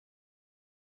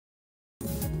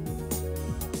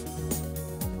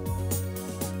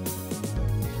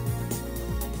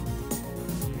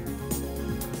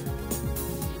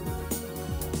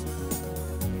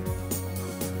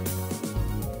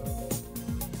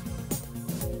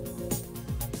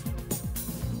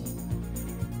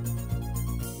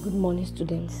Good morning,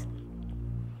 students.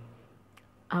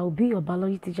 I'll be your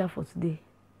biology teacher for today,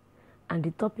 and the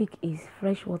topic is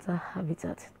freshwater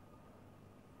habitat.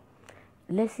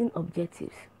 Lesson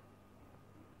objectives.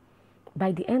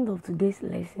 By the end of today's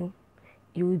lesson,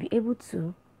 you will be able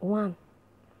to 1.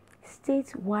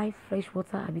 State why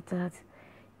freshwater habitat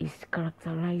is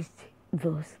characterized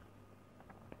thus.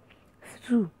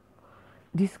 2.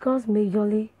 Discuss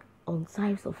majorly on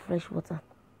types of freshwater.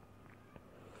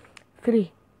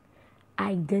 3.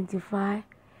 Identify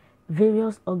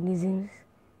various organisms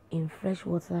in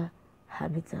freshwater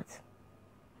habitat.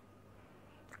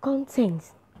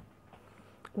 Contents.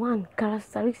 1.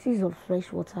 Characteristics of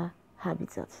freshwater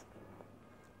habitat.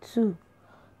 2.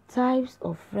 Types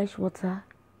of freshwater.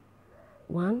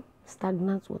 1.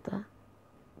 Stagnant water.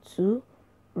 2.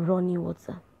 Running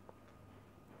water.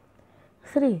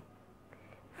 3.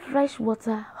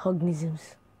 Freshwater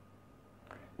organisms.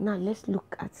 Now let's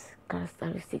look at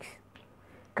characteristics.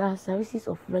 Characteristics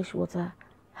of freshwater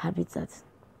habitat.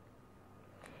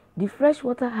 The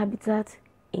freshwater habitat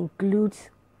includes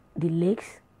the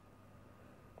lakes,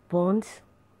 ponds,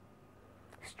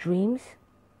 streams,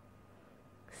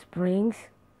 springs,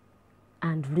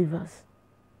 and rivers.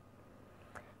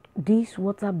 These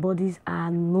water bodies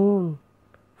are known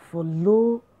for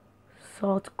low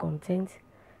salt content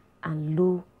and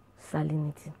low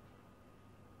salinity.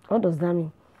 What does that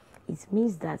mean? It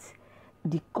means that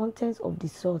the content of the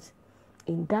salt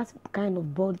in that kind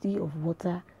of body of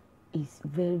water is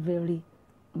very, very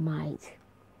mild.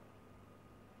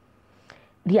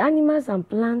 The animals and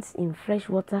plants in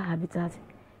freshwater habitat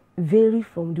vary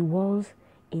from the ones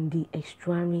in the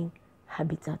estuarine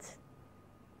habitat.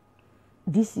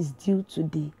 This is due to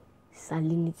the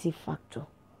salinity factor.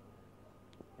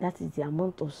 That is the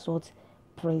amount of salt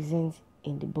present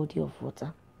in the body of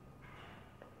water.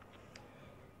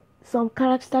 Some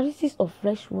characteristics of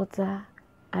freshwater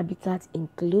habitat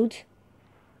include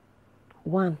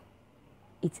 1.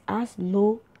 It has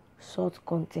low salt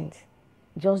content,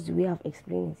 just the way I've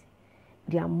explained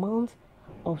it. The amount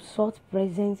of salt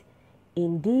present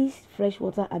in this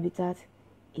freshwater habitat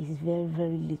is very,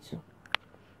 very little.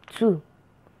 2.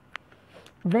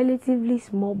 Relatively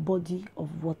small body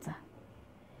of water.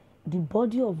 The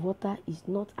body of water is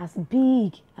not as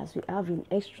big as we have in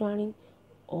estuarine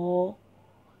or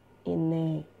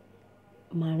in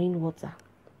marine water.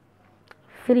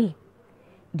 3.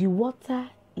 The water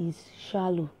is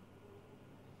shallow,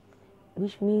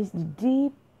 which means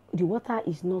the water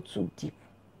is not too deep.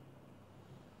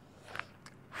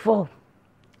 4.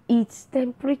 Its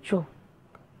temperature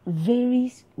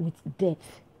varies with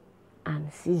depth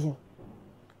and season.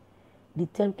 The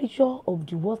temperature of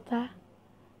the water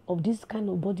of this kind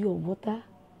of body of water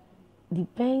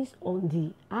depends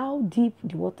on how deep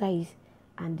the water is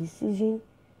and the season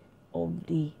of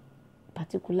the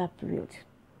particular period.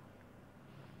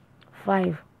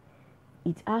 5.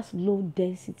 It has low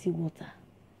density water.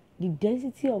 The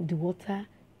density of the water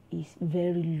is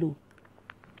very low.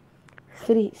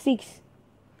 6.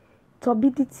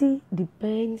 Turbidity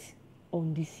depends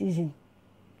on the season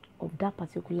of that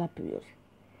particular period.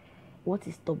 What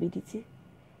is turbidity?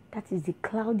 That is the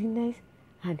cloudiness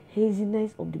and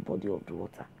haziness of the body of the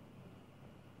water.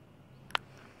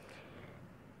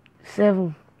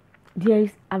 7. There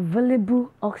is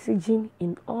available oxygen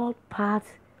in all parts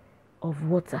of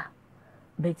water,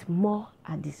 but more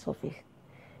at the surface,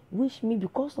 which means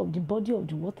because of the body of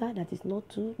the water that is not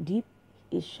too deep,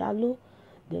 is shallow,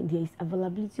 then there is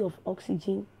availability of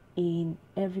oxygen in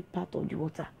every part of the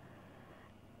water,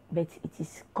 but it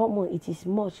is common, it is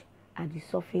much at the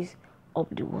surface of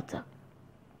the water.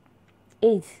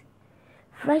 8.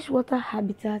 Freshwater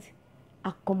habitat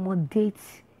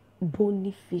accommodates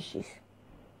bony fishes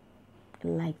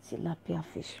like tilapia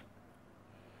fish.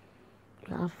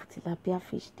 You have tilapia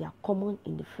fish, they are common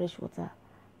in the freshwater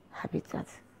habitat.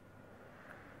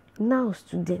 Now,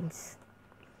 students,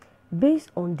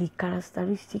 based on the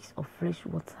characteristics of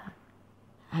freshwater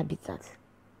habitat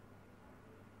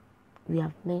we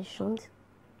have mentioned,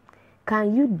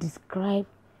 can you describe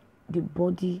the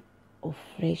body of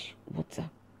fresh water?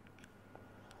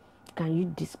 Can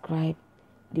you describe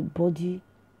the body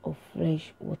of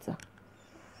fresh water?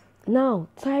 Now,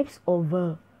 types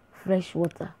of fresh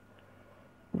water.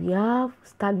 We have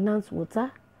stagnant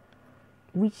water,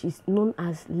 which is known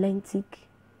as lentic.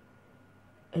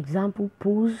 Example: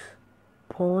 pools,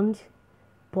 ponds,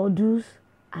 puddles,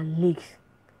 and lakes.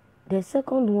 The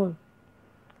second one,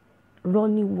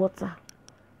 running water.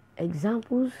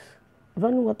 Examples: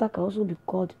 running water can also be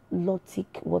called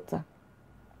lotic water.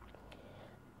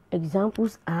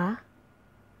 Examples are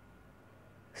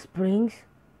springs,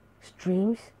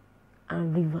 streams,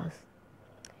 and rivers.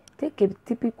 Take a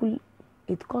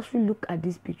cursory look at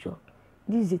this picture.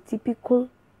 This is a typical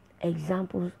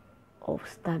example of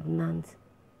stagnant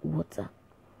water.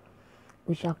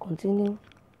 We shall continue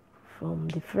from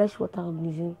the freshwater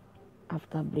organism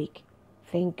after break.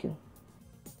 Thank you.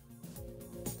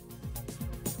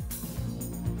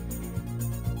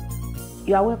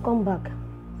 You are welcome back.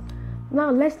 Now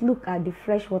let's look at the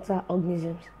freshwater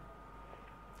organisms.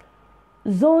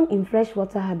 Zone in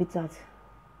freshwater habitat.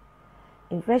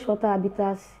 In freshwater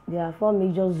habitats, there are 4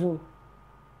 major zones.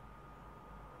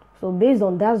 So based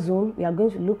on that zone, we are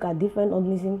going to look at different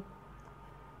organisms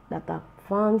that are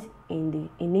found in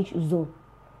each zone.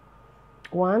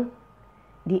 1,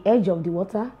 the edge of the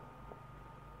water.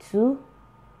 2,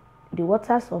 the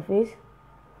water surface.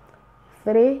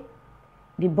 3,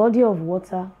 the body of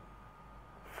water.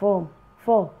 4,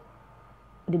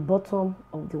 the bottom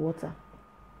of the water.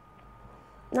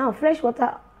 Now,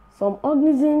 freshwater, we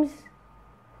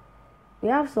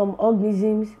have some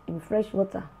organisms in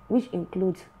freshwater which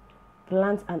include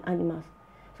plants and animals.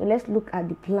 So let's look at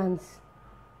the plants.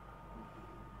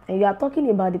 And you are talking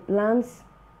about the plants.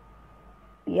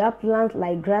 We have plants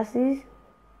like grasses,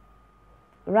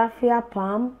 raffia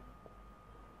palm,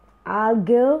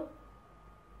 algae,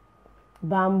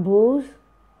 bamboos,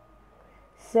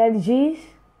 sedges,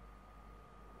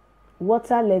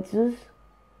 water lettuce,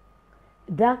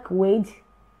 dark weed,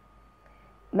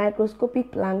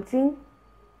 microscopic plankton,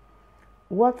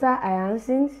 water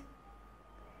hyacinths,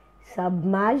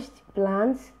 submerged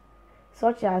plants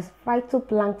such as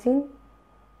phytoplankton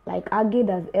like algae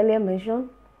that earlier mentioned,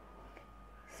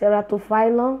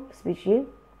 ceratophyllum species,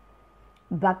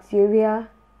 bacteria,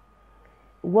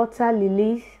 water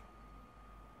lilies,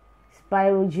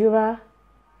 spirogyra,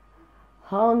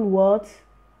 hornwort,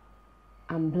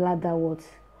 and bladderwort.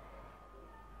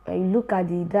 When you look at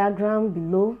the diagram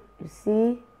below, you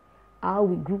see how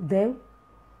we group them.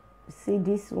 You see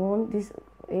this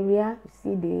area. You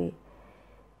see the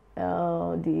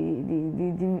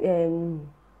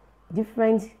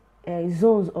different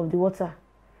zones of the water.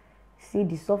 See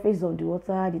the surface of the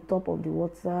water, the top of the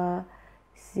water,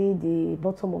 see the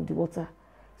bottom of the water.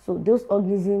 So those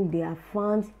organisms, they are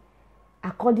found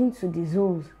according to the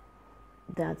zones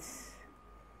that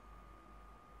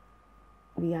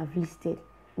we have listed.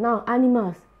 Now,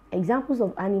 animals. Examples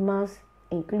of animals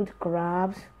include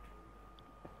crabs,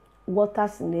 water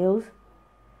snails,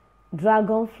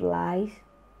 dragonflies,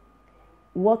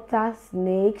 water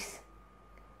snakes,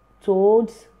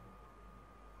 toads,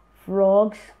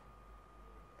 frogs,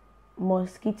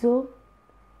 mosquito,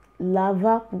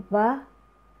 lava pupa,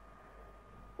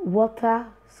 water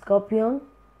scorpion,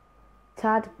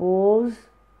 tadpoles,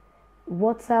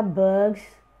 water bugs,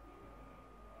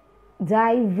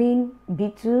 diving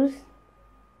beetles.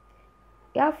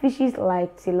 You have fishes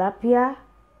like tilapia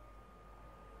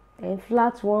and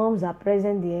flatworms are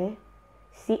present there.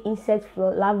 Sea insect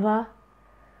larvae,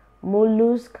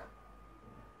 mollusk,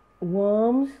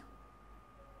 worms,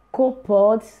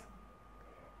 copepods,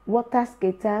 water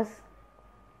skaters,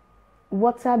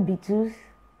 water beetles,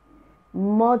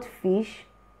 mudfish,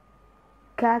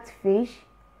 catfish,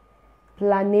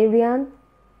 planarian,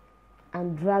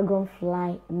 and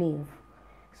dragonfly nymph.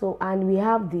 So, and we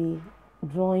have the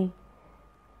drawing,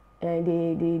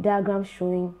 the diagram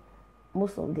showing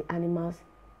most of the animals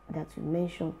that we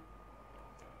mentioned.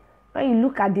 When you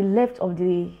look at the left of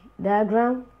the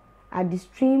diagram, at the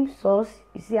stream source,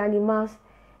 you see animals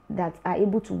that are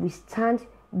able to withstand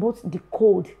both the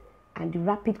cold and the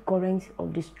rapid currents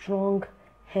of the strong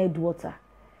headwater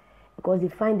because they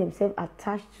find themselves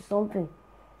attached to something.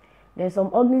 There's some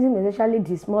organisms, especially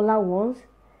the smaller ones,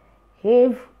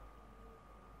 they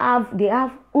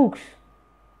have hooks.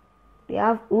 They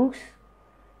have hooks,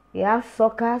 they have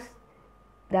suckers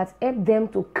that help them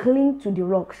to cling to the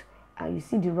rocks. And you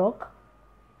see the rock.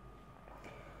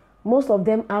 Most of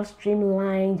them have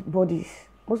streamlined bodies.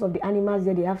 Most of the animals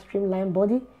there, they have streamlined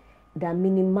body that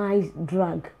minimize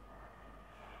drag.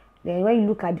 Then when you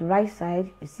look at the right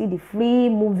side, you see the free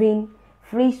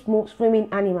swimming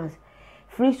animals,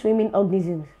 free swimming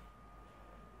organisms.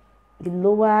 The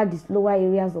lower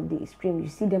areas of the stream, you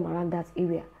see them around that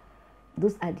area.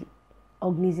 Those are the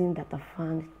organisms that are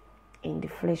found in the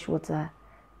freshwater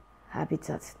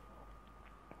habitat.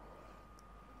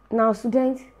 Now,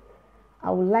 students,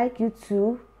 I would like you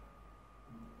to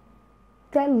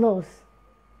tell us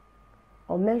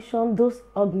or mention those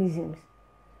organisms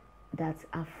that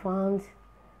are found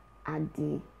at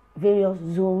the various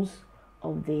zones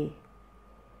of the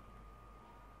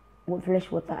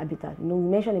freshwater habitat. You know, we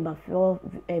mentioned about 4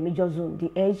 major zones,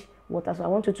 the edge, water. So I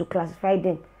want you to classify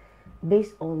them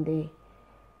based on the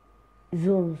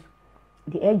zones: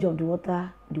 the edge of the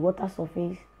water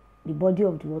surface, the body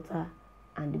of the water,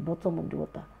 and the bottom of the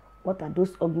water. What are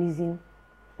those organisms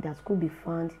that could be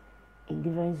found in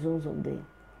different zones of the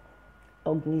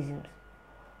organisms,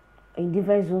 in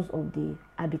different zones of the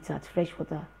habitat,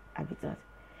 freshwater habitat?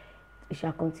 We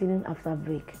shall continue after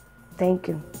break. Thank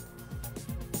you.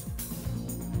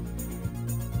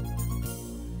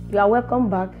 You are welcome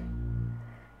back.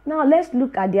 Now let's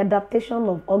look at the adaptation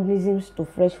of organisms to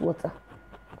fresh water.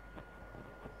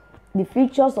 The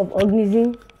features of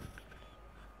organisms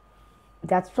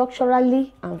that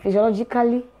structurally and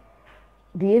physiologically,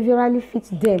 behaviorally fit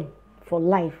them for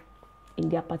life in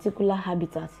their particular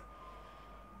habitat.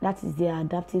 That is their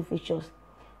adaptive features.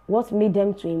 What made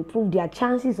them to improve their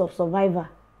chances of survival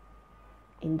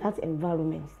in that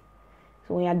environment.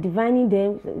 So when you are defining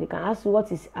them, they can ask you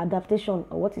what is adaptation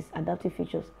or what is adaptive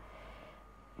features.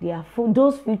 They are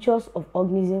those features of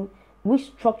organisms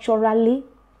which structurally,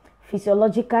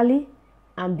 physiologically,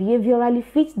 and behaviorally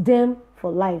fit them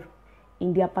for life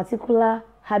in their particular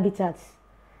habitats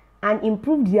and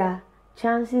improve their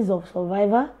chances of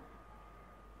survival.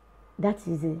 That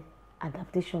is the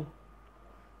adaptation.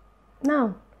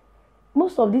 Now,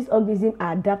 most of these organisms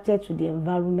are adapted to the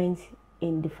environment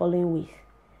in the following ways.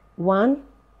 1.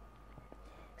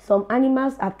 Some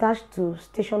animals attached to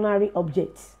stationary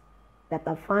objects that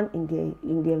are found in the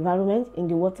environment, in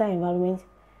the water environment,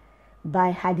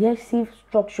 by adhesive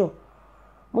structure.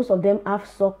 Most of them have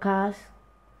suckers,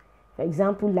 for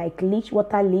example, like leech,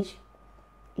 water leech.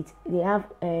 They have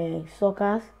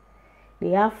suckers.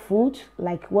 They have foot,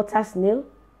 like water snail.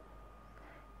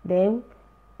 Then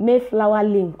Mayflower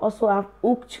lymph also have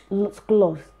hooked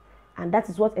claws, and that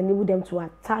is what enables them to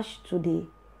attach to the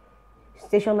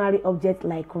stationary object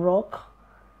like rock,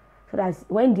 so that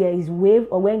when there is wave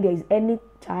or when there is any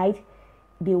tide,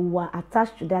 they were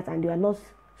attached to that and they are not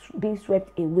being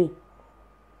swept away.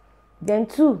 Then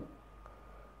 2,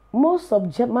 most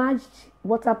submerged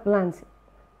water plants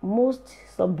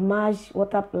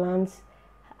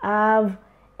have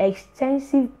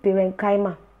extensive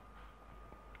parenchyma.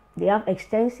 They have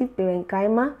extensive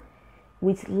parenchyma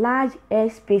with large air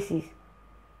spaces.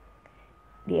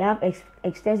 They have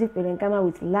extensive parenchyma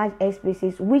with large air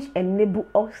spaces which enable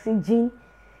oxygen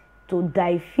to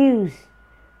diffuse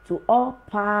to all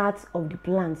parts of the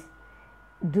plant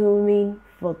during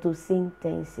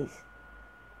photosynthesis.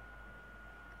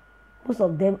 Most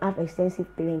of them have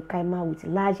extensive parenchyma with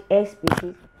large air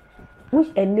spaces which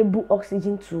enable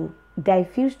oxygen to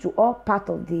diffuse to all parts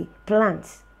of the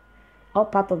plants, all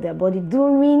part of their body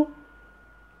during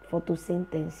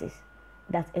photosynthesis,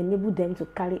 that enable them to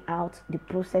carry out the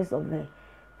process of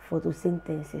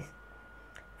photosynthesis.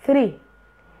 3,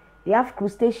 they have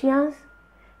crustaceans.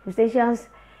 Crustaceans,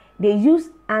 they use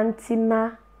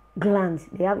antenna glands.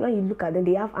 When you look at them,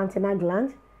 they have antenna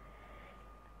glands.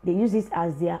 They use this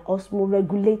as their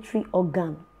osmoregulatory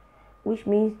organ, which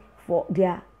means for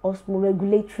their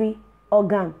osmoregulatory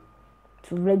organ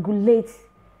to regulate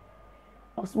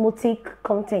osmotic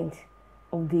content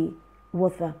of the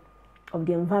water, of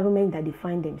the environment that they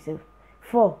find themselves.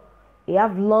 4, they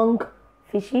have long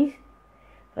fishes.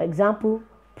 For example,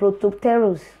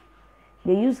 Protopteros.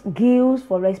 They use gills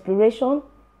for respiration,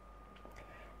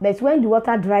 but when the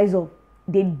water dries up,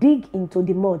 they dig into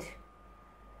the mud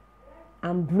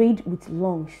and breathe with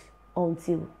lungs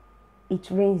until it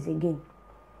rains again.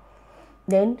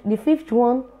 Then the 5th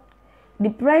one, the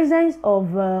presence of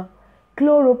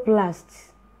chloroplasts.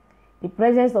 The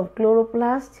presence of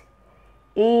chloroplasts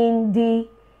in the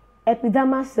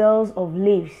epidermal cells of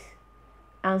leaves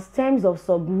and stems of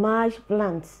submerged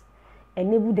plants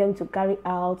enable them to carry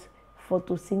out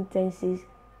photosynthesis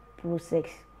process.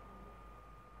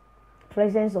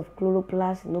 Presence of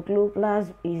chloroplast.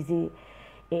 Chloroplast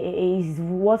is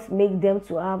what makes them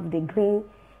to have the green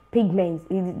pigment.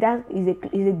 That is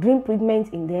a green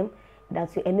pigment in them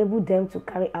that will enable them to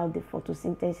carry out the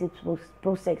photosynthesis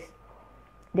process.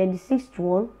 Then the 6th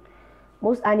one,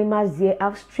 most animals there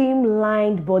have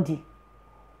streamlined body,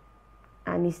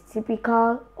 and is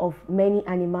typical of many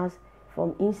animals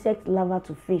from insect larvae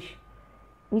to fish,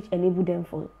 which enable them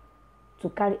to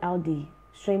carry out the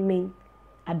swimming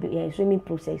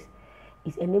process.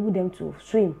 It enables them to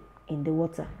swim in the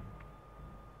water.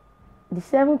 The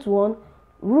 7th one,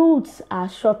 roots are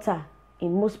shorter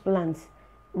in most plants.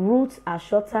 Roots are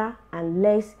shorter and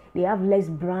they have less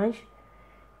branch.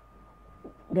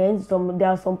 Then there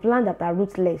are some plants that are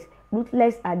rootless.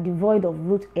 Rootless are devoid of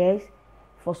root hairs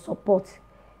for support.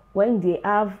 When they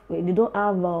don't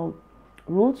have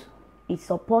roots, it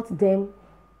supports them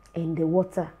in the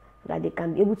water so that they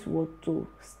can be able to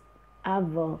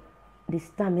have the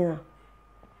stamina.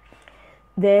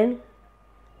 Then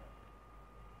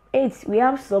 8, we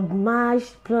have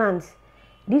submerged plants.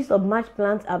 These submerged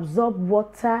plants absorb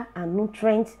water and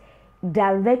nutrients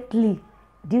directly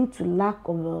due to lack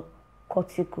of a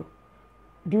cortical.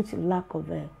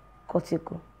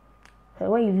 So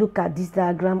when you look at this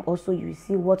diagram also, you will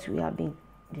see what we have been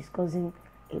discussing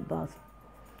about.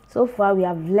 So far we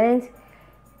have learned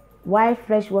why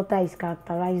fresh water is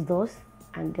characterized as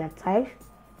and their types.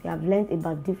 We have learned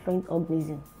about different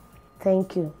organisms.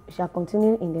 Thank you. We shall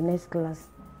continue in the next class.